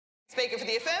Speaker for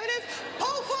the affirmative,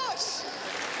 Paul Foot.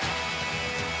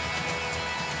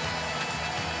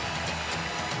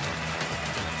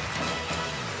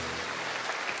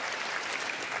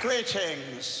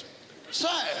 Greetings. So,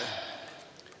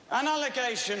 an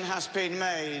allegation has been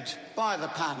made by the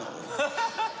panel.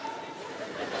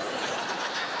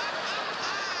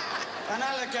 An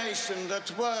allegation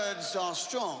that words are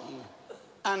strong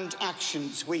and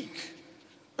actions weak.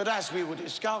 But as we will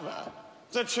discover,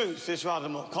 the truth is rather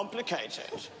more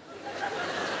complicated.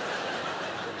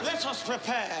 Let us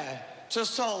prepare to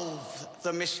solve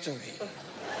the mystery.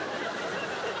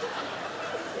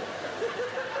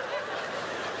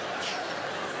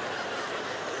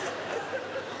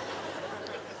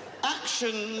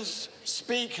 Actions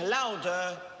speak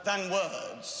louder than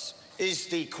words, is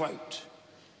the quote.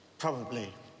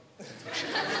 Probably. But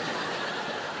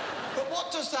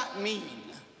what does that mean?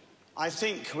 I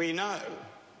think we know.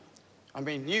 I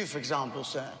mean, you, for example,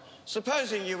 sir,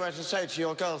 supposing you were to say to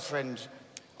your girlfriend,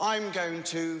 I'm going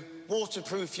to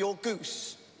waterproof your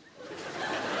goose.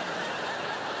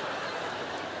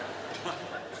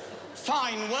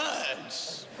 Fine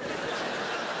words.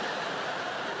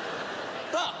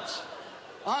 But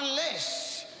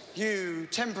unless you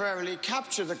temporarily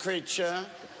capture the creature,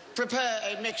 prepare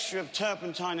a mixture of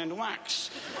turpentine and wax,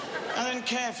 and then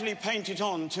carefully paint it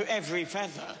on to every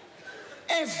feather.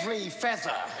 Every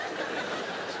feather.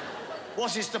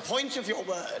 What is the point of your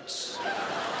words?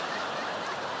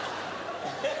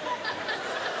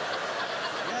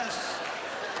 Yes.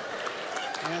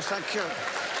 Yes, thank you.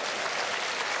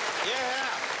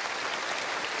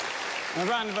 Yeah. A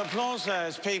round of applause there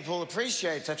as people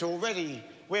appreciate that already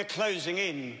we're closing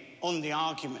in on the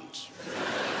argument.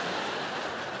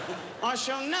 I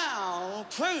shall now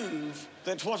prove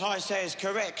that what I say is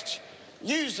correct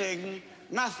using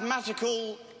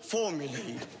mathematical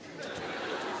formulae.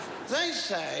 They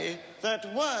say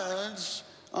that words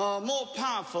are more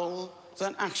powerful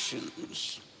than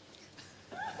actions.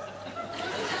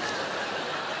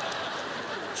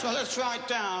 So let's write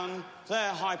down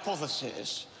their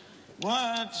hypothesis.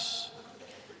 Words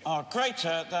are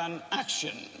greater than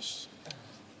actions,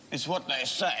 is what they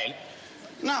say.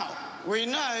 Now, we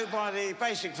know by the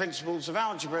basic principles of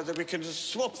algebra that we can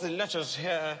just swap the letters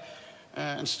here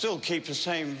and still keep the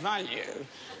same value.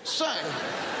 So,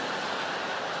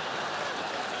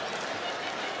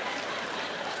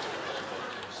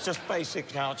 it's just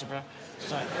basic algebra.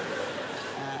 So,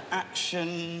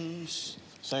 actions.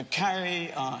 So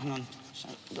carry. Hang on. So,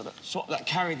 swap that.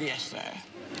 Carry the S there.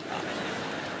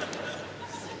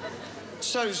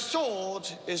 So sword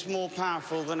is more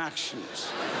powerful than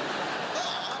actions.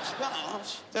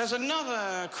 But there's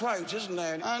another quote, isn't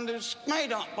there? And it's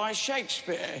made up by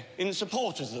Shakespeare in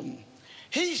support of them.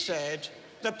 He said,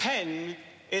 the pen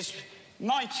is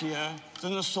mightier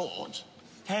than the sword.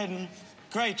 Pen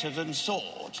greater than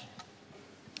sword.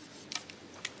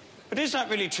 But is that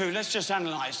really true? Let's just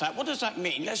analyse that. What does that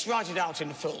mean? Let's write it out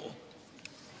in full.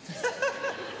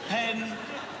 Pen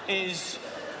is...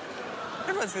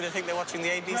 Everyone's going to think they're watching the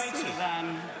ABC. Greater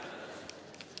than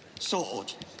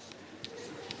sword.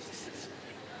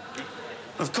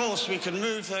 Of course, we can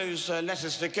move those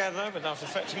letters together without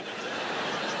affecting it.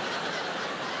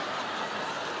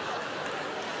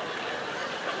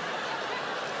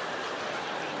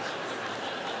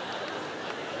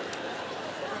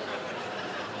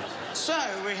 So,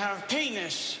 we have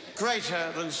penis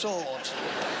greater than sword.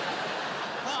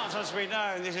 But, as we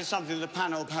know, and this is something the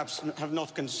panel perhaps have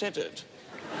not considered,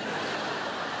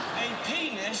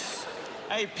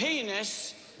 a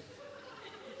penis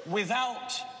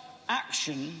without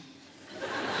action,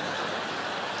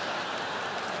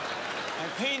 a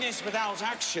penis without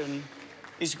action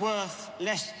is worth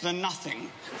less than nothing.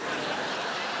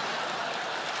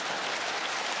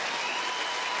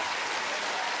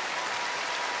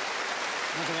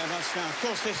 Thank you very much. Now, of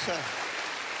course,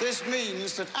 this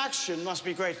means that action must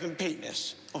be greater than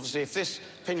penis. Obviously, if this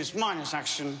penis minus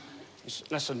action is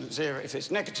less than 0, if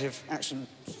it's negative action,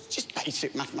 just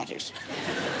basic mathematics.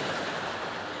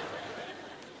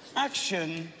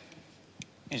 Action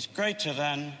is greater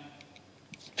than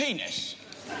penis.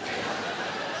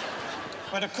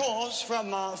 But of course,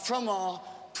 from our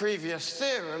previous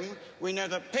theorem, we know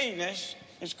that penis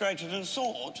is greater than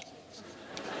sword.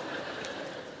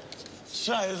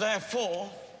 So, therefore,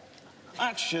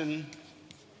 action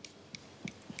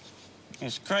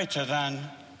is greater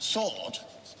than sword.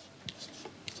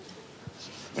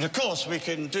 But of course, we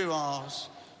can do our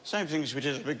same things we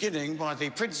did at the beginning by the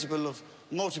principle of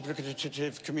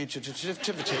multiplicative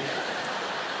commutativity.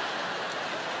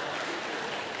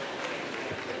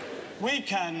 We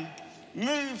can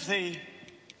move the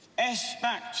S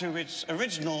back to its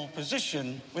original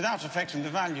position without affecting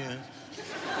the value.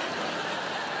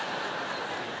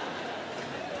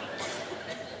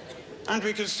 And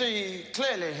we can see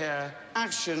clearly here,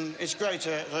 action is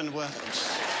greater than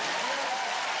words.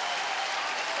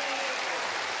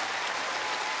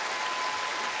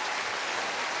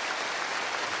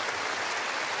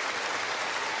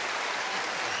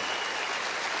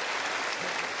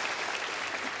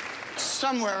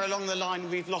 Somewhere along the line,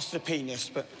 we've lost the penis,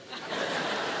 but...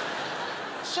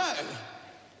 So,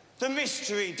 the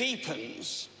mystery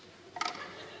deepens.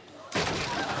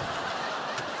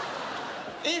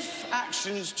 If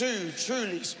actions do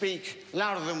truly speak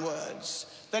louder than words,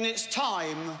 then it's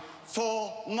time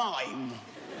for mime.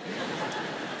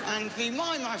 And the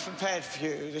mime I've prepared for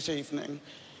you this evening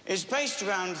is based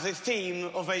around the theme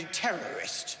of a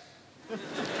terrorist.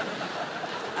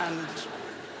 And...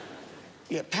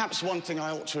 yeah, perhaps one thing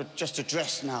I ought to just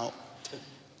address now,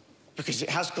 because it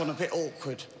has gone a bit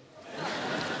awkward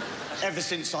ever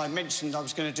since I mentioned I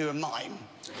was going to do a mime.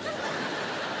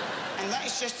 And that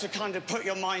is just to kind of put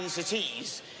your minds at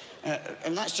ease.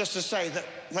 And that's just to say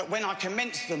that when I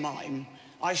commence the mime,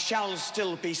 I shall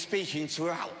still be speaking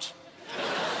throughout.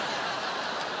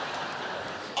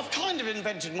 I've kind of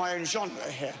invented my own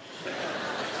genre here.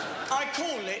 I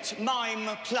call it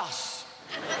Mime Plus.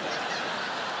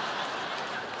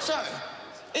 So,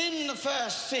 in the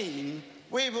first scene,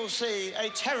 we will see a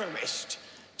terrorist,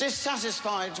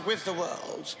 dissatisfied with the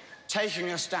world, taking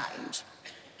a stand.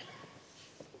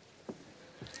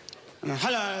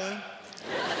 Hello.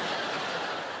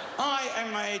 I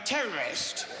am a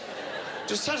terrorist,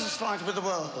 dissatisfied with the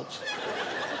world.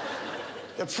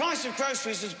 The price of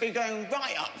groceries has been going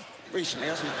right up recently,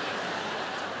 hasn't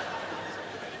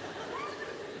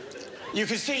it? You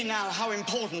can see now how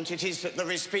important it is that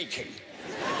there is speaking.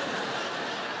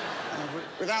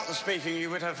 Without the speaking, you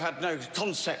would have had no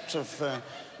concept of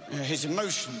his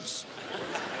emotions.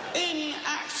 In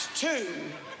Act 2...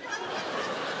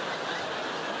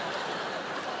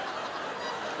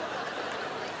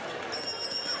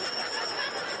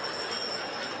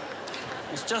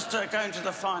 it's just going to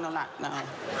the final act now.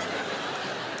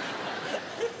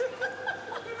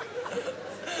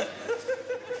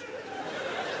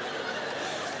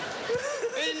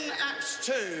 In Act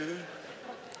 2...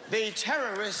 the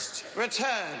terrorist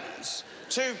returns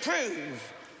to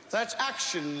prove that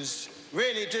actions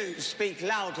really do speak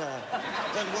louder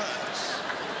than words.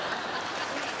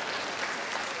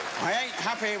 I ain't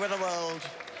happy with the world.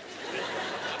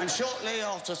 And shortly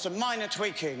after some minor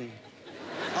tweaking,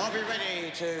 I'll be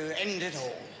ready to end it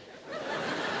all.